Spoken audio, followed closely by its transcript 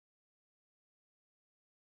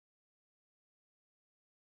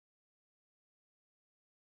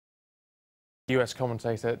US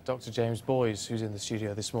commentator Dr. James Boyes, who's in the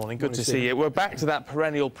studio this morning. Good to see you. We're back to that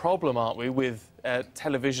perennial problem, aren't we, with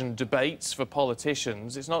television debates for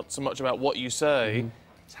politicians. It's not so much about what you say,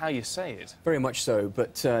 it's how you say it. Very much so,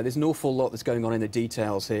 but there's an awful lot that's going on in the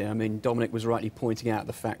details here. I mean, Dominic was rightly pointing out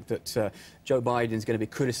the fact that Joe Biden's going to be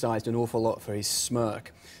criticised an awful lot for his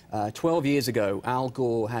smirk. 12 years ago, Al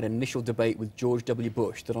Gore had an initial debate with George W.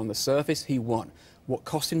 Bush that on the surface he won. What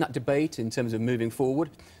cost him that debate in terms of moving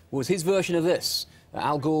forward was his version of this.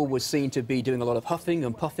 Al Gore was seen to be doing a lot of huffing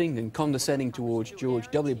and puffing and condescending towards George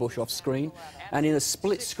W. Bush off screen. And in a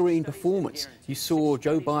split-screen performance, you saw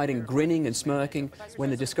Joe Biden grinning and smirking when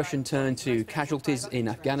the discussion turned to casualties in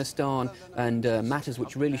Afghanistan and matters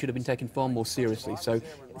which really should have been taken far more seriously. So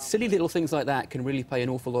silly little things like that can really play an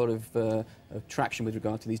awful lot of traction with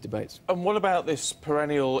regard to these debates. And what about this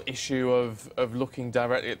perennial issue of looking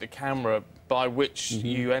directly at the camera, by which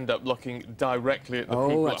you end up looking directly at the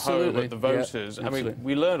people at home, at the voters? Yeah, I mean,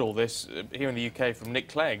 we learned all this here in the UK from Nick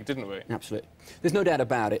Clegg, didn't we? Absolutely. There's no doubt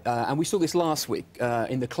about it. And we saw this last week.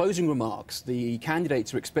 In the closing remarks, the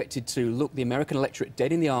candidates are expected to look the American electorate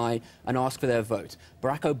dead in the eye and ask for their vote.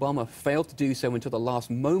 Barack Obama failed to do so until the last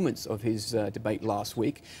moments of his debate last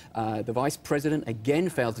week. The Vice President again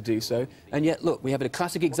failed to do so. And yet, look, we have a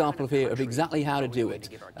classic example here of exactly how to do it.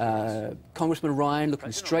 Congressman Ryan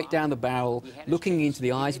looking straight down the barrel, looking into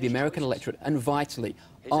the eyes of the American electorate and vitally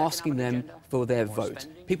asking them for their vote.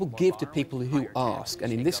 People give to people who ask,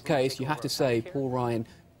 and in this case, you have to say Paul Ryan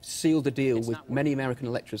sealed the deal with many American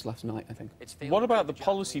electors last night, I think. What about the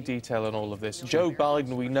policy detail in all of this? Joe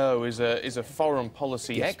Biden, we know, is a foreign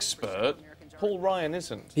policy expert. Paul Ryan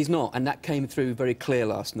isn't. He's not, and that came through very clear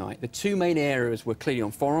last night. The two main areas were clearly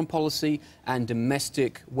on foreign policy and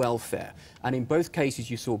domestic welfare. And in both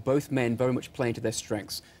cases, you saw both men very much playing to their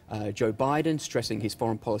strengths. Joe Biden stressing his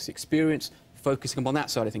foreign policy experience, focusing upon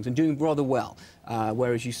that side of things and doing rather well,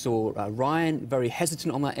 whereas you saw Ryan very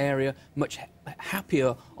hesitant on that area, much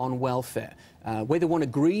happier on welfare. Whether one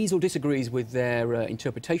agrees or disagrees with their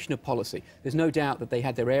interpretation of policy, there's no doubt that they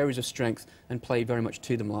had their areas of strength and played very much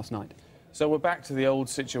to them last night. So we're back to the old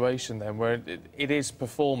situation then, where it is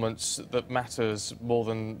performance that matters more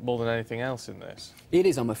than anything else in this. It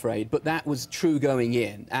is, I'm afraid, but that was true going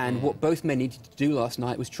in. And what both men needed to do last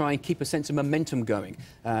night was try and keep a sense of momentum going.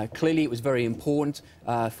 Clearly, it was very important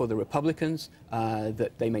for the Republicans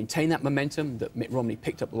that they maintain that momentum that Mitt Romney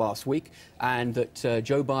picked up last week, and that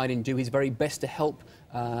Joe Biden do his very best to help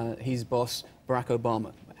his boss, Barack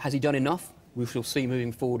Obama. Has he done enough? We shall see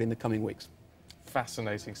moving forward in the coming weeks.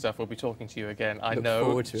 Fascinating stuff. We'll be talking to you again, I Look know.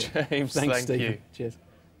 Forward to it. James, Thanks, thank you. Cheers.